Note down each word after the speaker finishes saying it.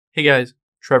Hey guys,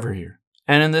 Trevor here.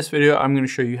 And in this video, I'm going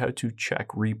to show you how to check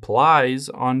replies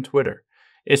on Twitter.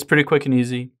 It's pretty quick and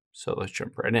easy, so let's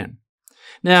jump right in.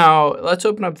 Now, let's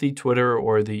open up the Twitter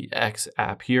or the X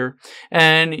app here.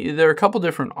 And there are a couple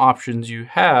different options you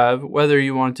have, whether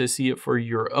you want to see it for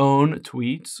your own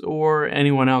tweets or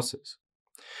anyone else's.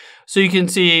 So you can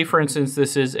see, for instance,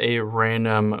 this is a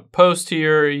random post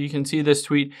here. You can see this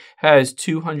tweet has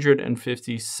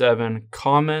 257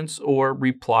 comments or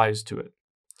replies to it.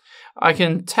 I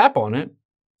can tap on it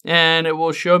and it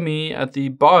will show me at the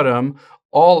bottom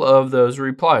all of those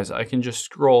replies. I can just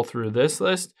scroll through this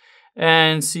list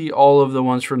and see all of the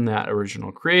ones from that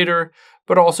original creator.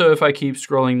 But also if I keep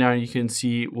scrolling down, you can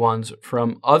see ones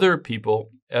from other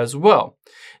people as well.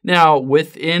 Now,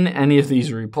 within any of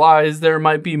these replies, there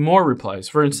might be more replies.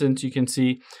 For instance, you can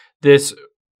see this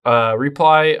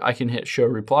reply. I can hit show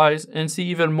replies and see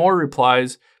even more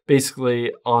replies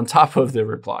basically on top of the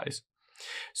replies.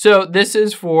 So this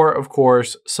is for, of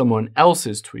course, someone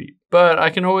else's tweet, but I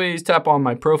can always tap on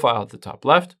my profile at the top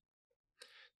left,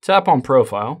 tap on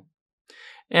profile,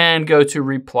 and go to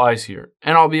replies here.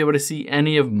 And I'll be able to see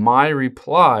any of my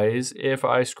replies. If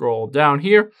I scroll down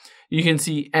here, you can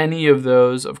see any of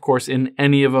those. Of course, in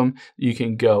any of them, you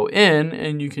can go in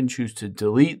and you can choose to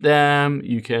delete them.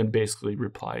 You can basically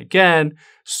reply again,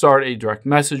 start a direct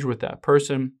message with that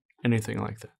person, anything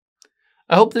like that.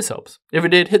 I hope this helps. If it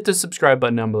did, hit the subscribe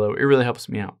button down below. It really helps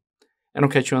me out. And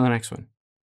I'll catch you on the next one.